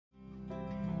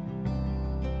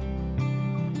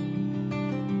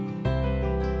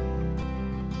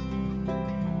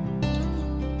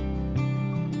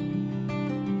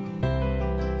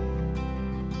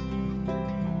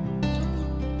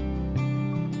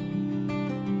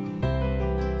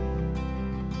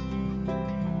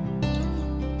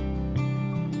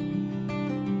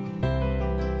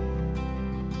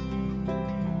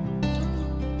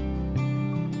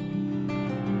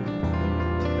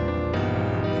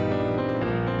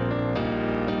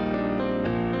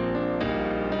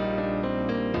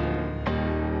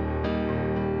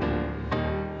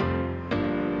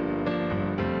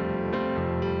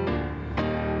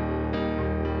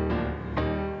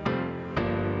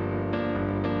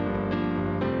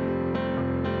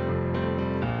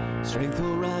Strength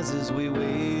will rise as we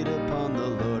wait upon the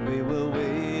Lord. We will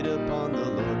wait upon the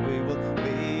Lord. We will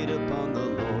wait upon the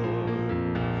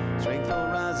Lord. Strength will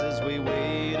rise as we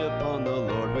wait upon the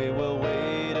Lord. We will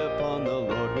wait upon the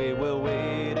Lord. We will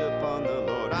wait upon the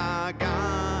Lord. Our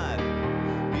God,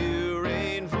 you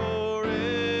reign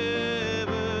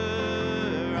forever.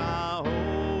 Our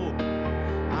hope,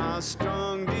 our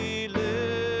strong deliverer.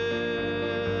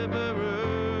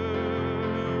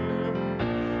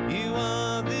 You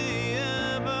are the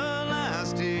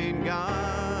everlasting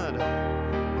God,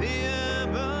 the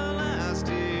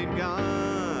everlasting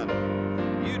God.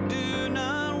 You do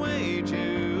not wait,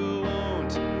 you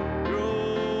won't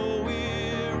grow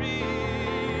weary.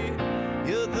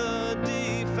 You're the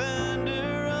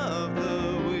defender of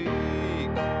the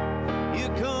weak. You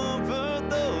comfort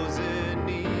those in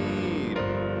need.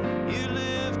 You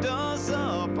lift us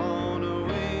up on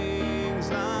wings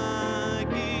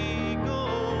like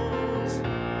eagles.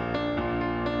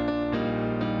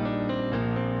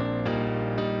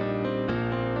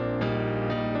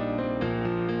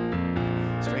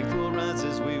 Strength will rise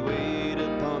as we wait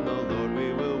upon the Lord.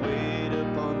 We will wait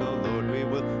upon the Lord. We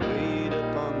will wait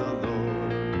upon the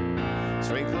Lord.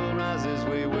 Strength will rise as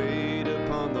we wait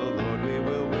upon the Lord. We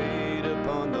will wait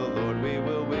upon the Lord. We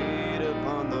will wait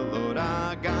upon the Lord.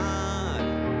 Our God,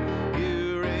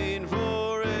 you reign forever.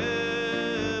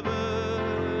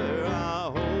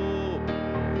 Our hope,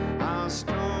 our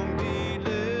strong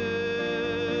deliverer.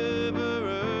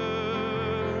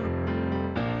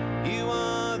 You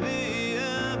are the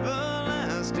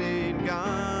everlasting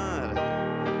God,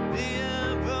 the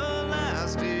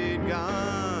everlasting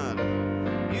God.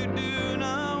 You do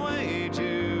not wait,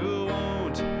 you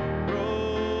won't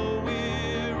grow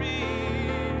weary.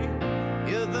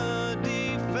 You're the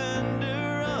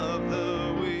defender of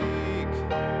the weak.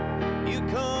 You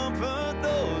comfort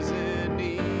those in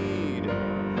need.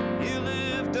 You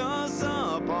lift us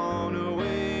up on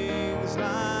wings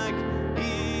like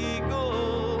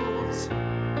eagles.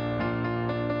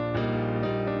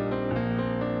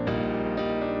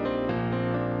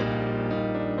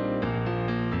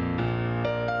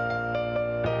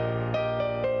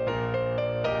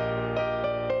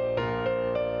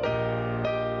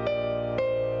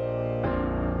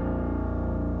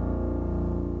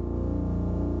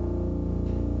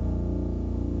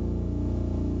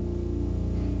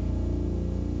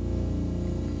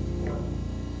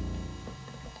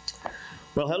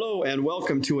 Well, hello and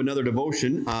welcome to another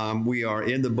devotion. We are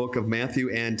in the book of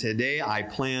Matthew, and today I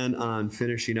plan on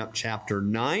finishing up chapter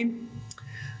 9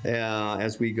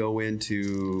 as we go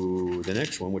into the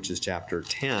next one, which is chapter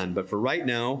 10. But for right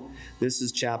now, this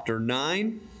is chapter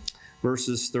 9,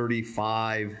 verses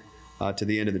 35 to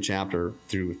the end of the chapter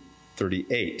through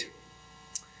 38.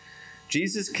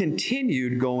 Jesus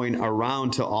continued going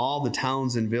around to all the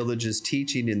towns and villages,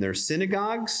 teaching in their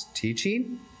synagogues,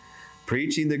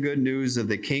 preaching the good news of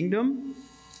the kingdom,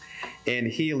 and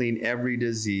healing every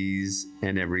disease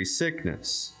and every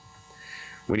sickness.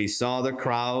 When he saw the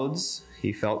crowds,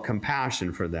 he felt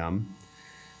compassion for them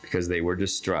because they were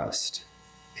distressed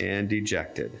and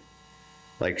dejected,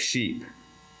 like sheep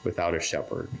without a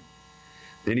shepherd.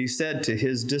 Then he said to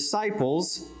his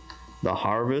disciples, "The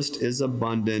harvest is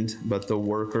abundant, but the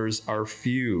workers are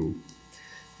few.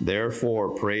 Therefore,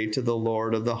 pray to the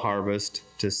Lord of the harvest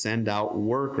to send out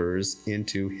workers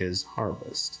into his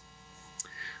harvest."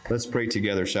 Let's pray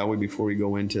together, shall we, before we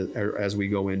go into, or as we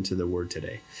go into the word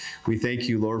today. We thank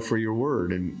you, Lord, for your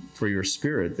word and for your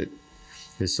spirit that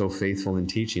is so faithful in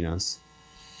teaching us.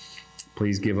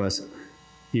 Please give us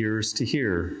ears to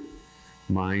hear,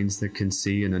 minds that can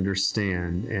see and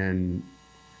understand, and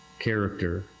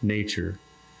character, nature,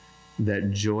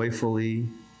 that joyfully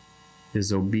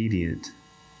is obedient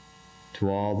to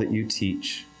all that you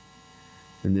teach.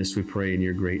 And this we pray in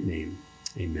your great name.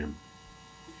 Amen.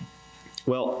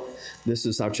 Well, this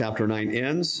is how chapter 9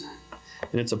 ends.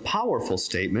 And it's a powerful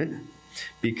statement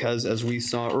because, as we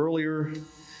saw earlier,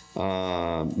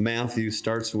 Matthew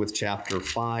starts with chapter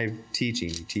 5 teaching.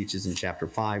 He teaches in chapter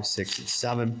 5, 6, and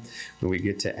 7. When we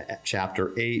get to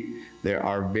chapter 8, there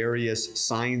are various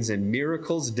signs and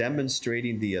miracles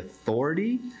demonstrating the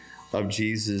authority of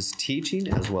Jesus' teaching,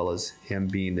 as well as him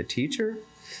being the teacher.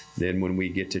 Then when we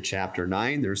get to chapter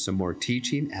 9, there's some more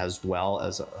teaching, as well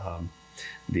as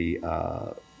the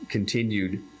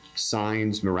continued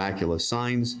signs, miraculous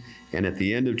signs. And at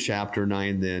the end of chapter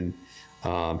 9, then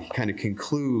he kind of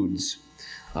concludes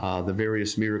the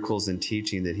various miracles and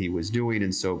teaching that he was doing.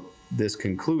 And so this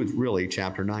concludes, really,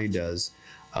 chapter 9 does,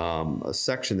 a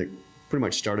section that pretty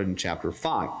much started in chapter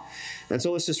 5. And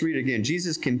so let's just read it again.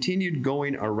 Jesus continued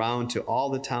going around to all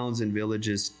the towns and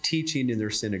villages, teaching in their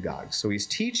synagogues. So he's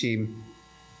teaching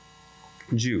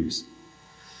Jews.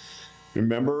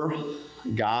 Remember,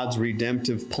 God's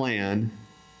redemptive plan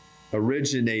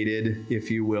originated,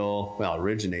 if you will, well,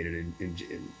 originated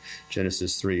in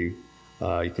Genesis 3.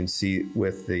 You can see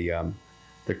with the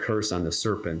curse on the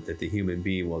serpent that the human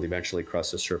being will eventually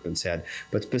crush the serpent's head.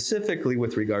 But specifically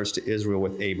with regards to Israel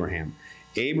with Abraham.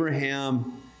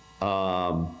 Abraham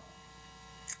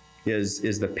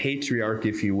is the patriarch,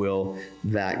 if you will,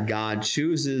 that God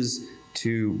chooses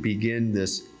to begin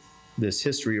this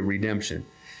history of redemption.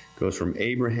 Goes from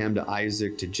Abraham to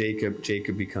Isaac to Jacob.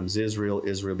 Jacob becomes Israel.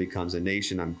 Israel becomes a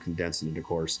nation. I'm condensing it, of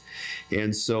course.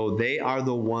 And so they are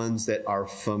the ones that are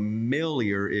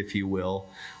familiar, if you will,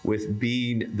 with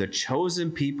being the chosen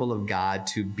people of God,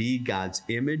 to be God's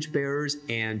image bearers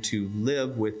and to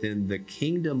live within the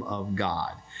kingdom of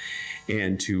God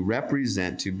and to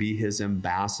represent, to be his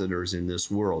ambassadors in this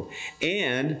world.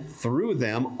 And through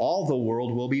them, all the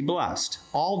world will be blessed.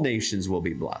 All nations will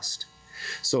be blessed.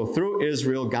 So through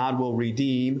Israel, God will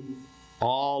redeem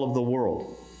all of the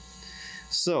world.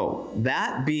 So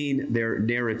that being their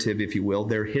narrative, if you will,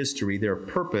 their history, their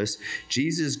purpose,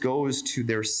 Jesus goes to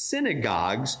their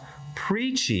synagogues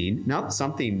preaching, not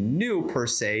something new per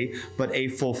se, but a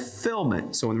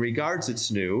fulfillment. So in regards it's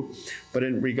new, but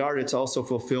in regard it's also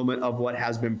fulfillment of what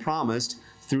has been promised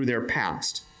through their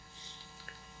past.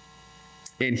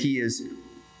 And he is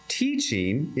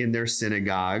teaching in their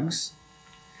synagogues,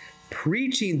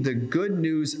 preaching the good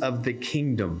news of the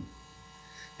kingdom,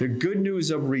 the good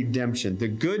news of redemption, the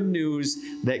good news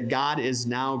that God is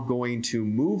now going to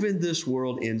move in this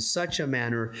world in such a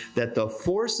manner that the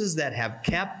forces that have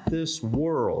kept this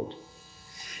world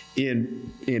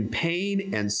in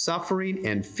pain and suffering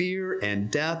and fear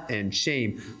and death and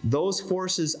shame, those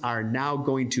forces are now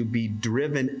going to be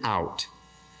driven out.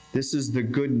 This is the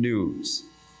good news.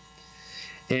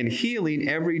 And healing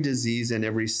every disease and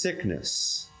every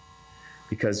sickness,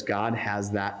 because God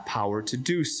has that power to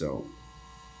do so.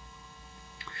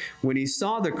 When he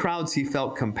saw the crowds, he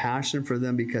felt compassion for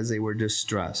them because they were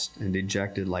distressed and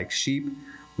dejected like sheep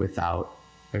without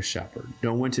a shepherd.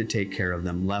 No one to take care of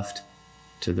them, left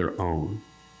to their own.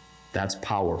 That's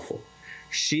powerful.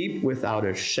 Sheep without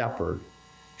a shepherd.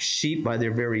 Sheep by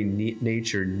their very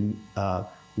nature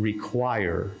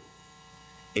require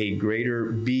a greater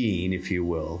being, if you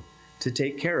will, to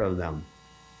take care of them.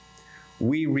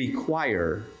 We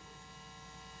require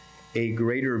a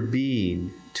greater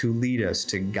being to lead us,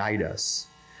 to guide us.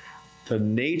 The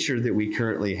nature that we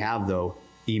currently have, though,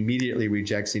 immediately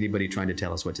rejects anybody trying to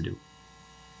tell us what to do.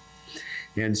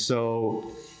 And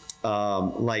so,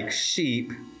 like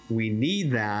sheep, we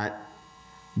need that,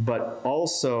 but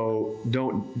also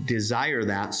don't desire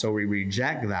that, so we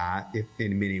reject that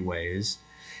in many ways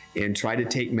and try to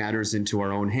take matters into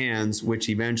our own hands, which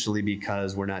eventually,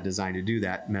 because we're not designed to do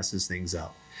that, messes things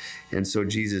up. And so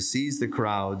Jesus sees the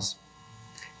crowds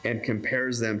and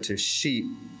compares them to sheep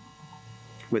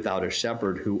without a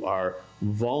shepherd, who are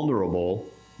vulnerable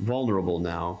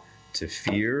now to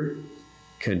fear,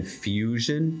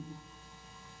 confusion,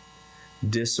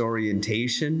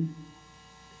 disorientation,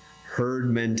 herd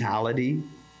mentality.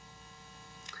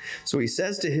 So he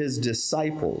says to his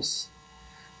disciples,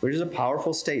 which is a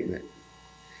powerful statement,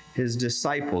 his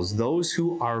disciples, those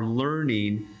who are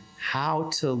learning how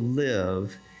to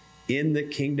live in the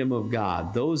kingdom of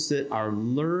God, those that are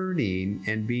learning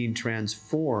and being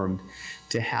transformed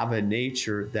to have a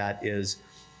nature that is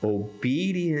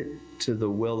obedient to the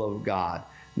will of God,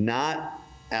 not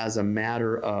as a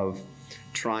matter of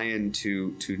trying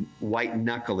to white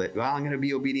knuckle it. Well, I'm going to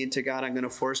be obedient to God. I'm going to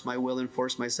force my will and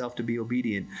force myself to be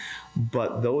obedient.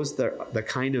 But those that the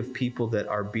kind of people that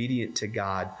are obedient to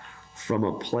God from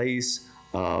a place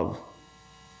of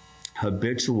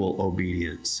habitual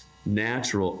obedience,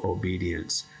 natural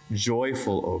obedience,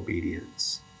 joyful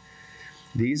obedience.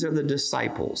 These are the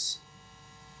disciples.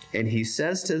 And he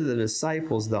says to the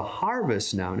disciples, the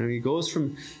harvest now. Now he goes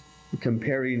from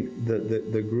comparing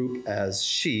the group as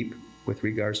sheep with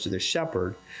regards to the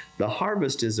shepherd. The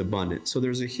harvest is abundant. So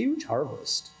there's a huge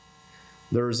harvest.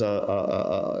 There's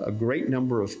a great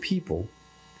number of people,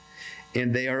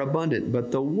 and they are abundant,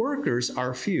 but the workers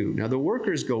are few. Now the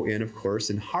workers go in, of course,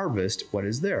 and harvest what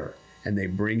is there, and they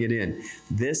bring it in.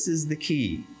 This is the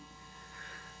key.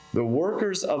 The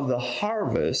workers of the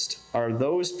harvest are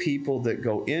those people that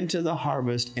go into the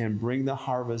harvest and bring the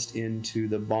harvest into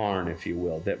the barn, if you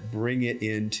will, that bring it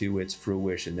into its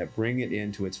fruition, that bring it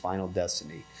into its final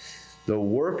destiny. The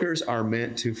workers are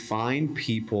meant to find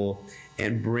people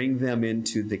and bring them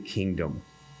into the kingdom.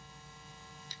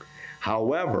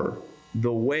 However,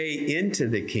 the way into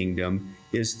the kingdom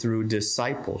is through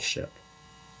discipleship.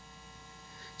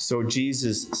 So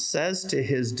Jesus says to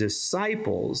his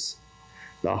disciples,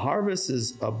 the harvest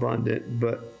is abundant,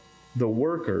 but the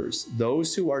workers,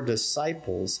 those who are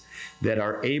disciples that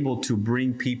are able to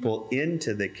bring people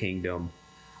into the kingdom,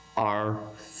 are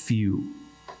few.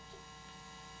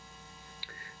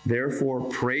 Therefore,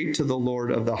 pray to the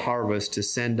Lord of the harvest to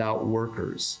send out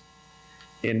workers.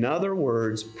 In other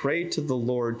words, pray to the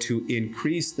Lord to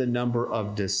increase the number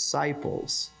of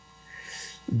disciples,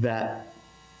 that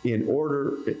in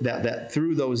order that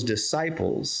through those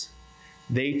disciples,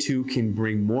 they too can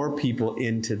bring more people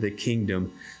into the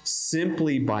kingdom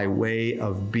simply by way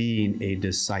of being a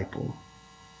disciple.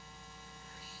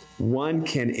 One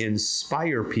can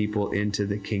inspire people into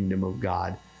the kingdom of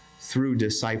God through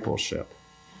discipleship.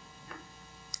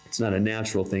 It's not a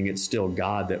natural thing. It's still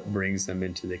God that brings them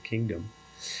into the kingdom.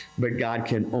 But God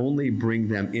can only bring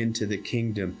them into the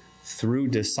kingdom through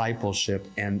discipleship,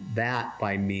 and that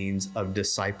by means of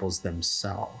disciples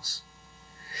themselves.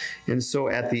 And so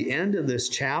at the end of this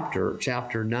chapter,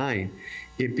 chapter 9,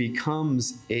 it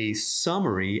becomes a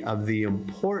summary of the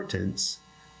importance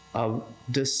of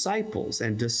disciples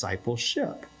and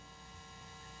discipleship.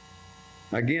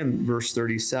 Again, verse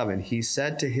 37, he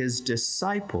said to his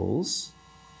disciples,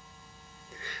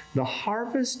 the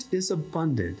harvest is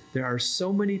abundant. There are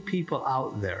so many people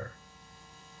out there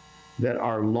that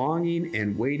are longing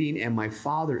and waiting, and my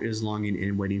Father is longing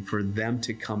and waiting for them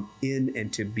to come in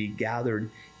and to be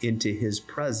gathered into his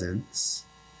presence.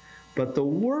 But the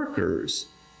workers,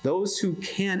 those who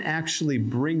can actually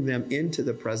bring them into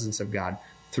the presence of God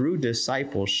through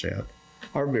discipleship,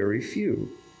 are very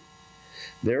few.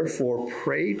 Therefore,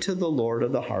 pray to the Lord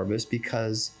of the harvest,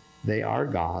 because they are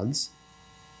God's,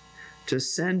 to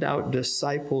send out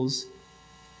disciples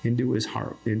into his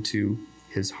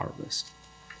harvest.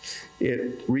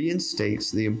 It reinstates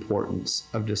the importance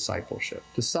of discipleship.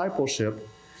 Discipleship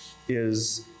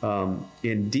is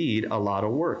indeed a lot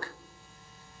of work.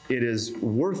 It is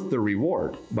worth the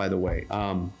reward, by the way.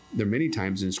 There are many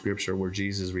times in Scripture where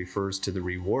Jesus refers to the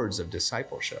rewards of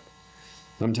discipleship.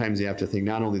 Sometimes you have to think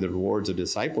not only the rewards of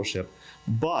discipleship,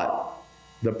 but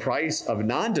the price of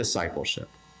non-discipleship.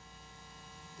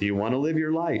 Do you want to live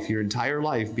your life, your entire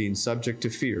life, being subject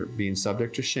to fear, being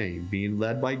subject to shame, being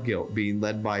led by guilt, being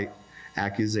led by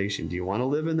accusation? Do you want to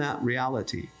live in that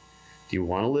reality? Do you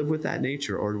want to live with that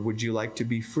nature, or would you like to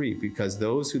be free? Because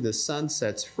those who the Son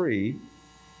sets free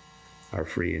are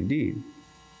free indeed.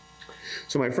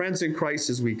 So my friends in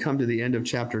Christ, as we come to the end of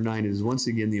chapter 9, is once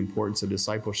again the importance of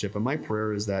discipleship. And my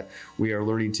prayer is that we are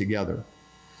learning together,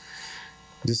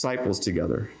 disciples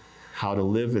together, how to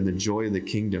live in the joy of the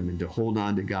kingdom and to hold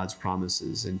on to God's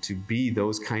promises and to be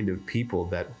those kind of people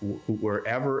that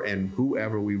wherever and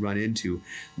whoever we run into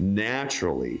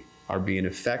naturally are being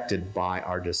affected by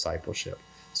our discipleship,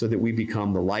 so that we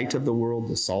become the light of the world,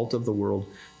 the salt of the world,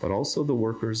 but also the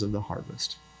workers of the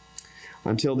harvest.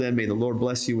 Until then, may the Lord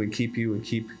bless you and keep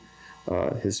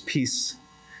his peace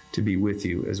to be with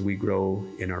you as we grow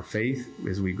in our faith,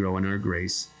 as we grow in our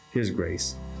grace, his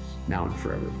grace, now and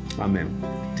forever. Amen.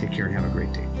 Take care and have a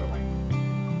great day. Bye-bye.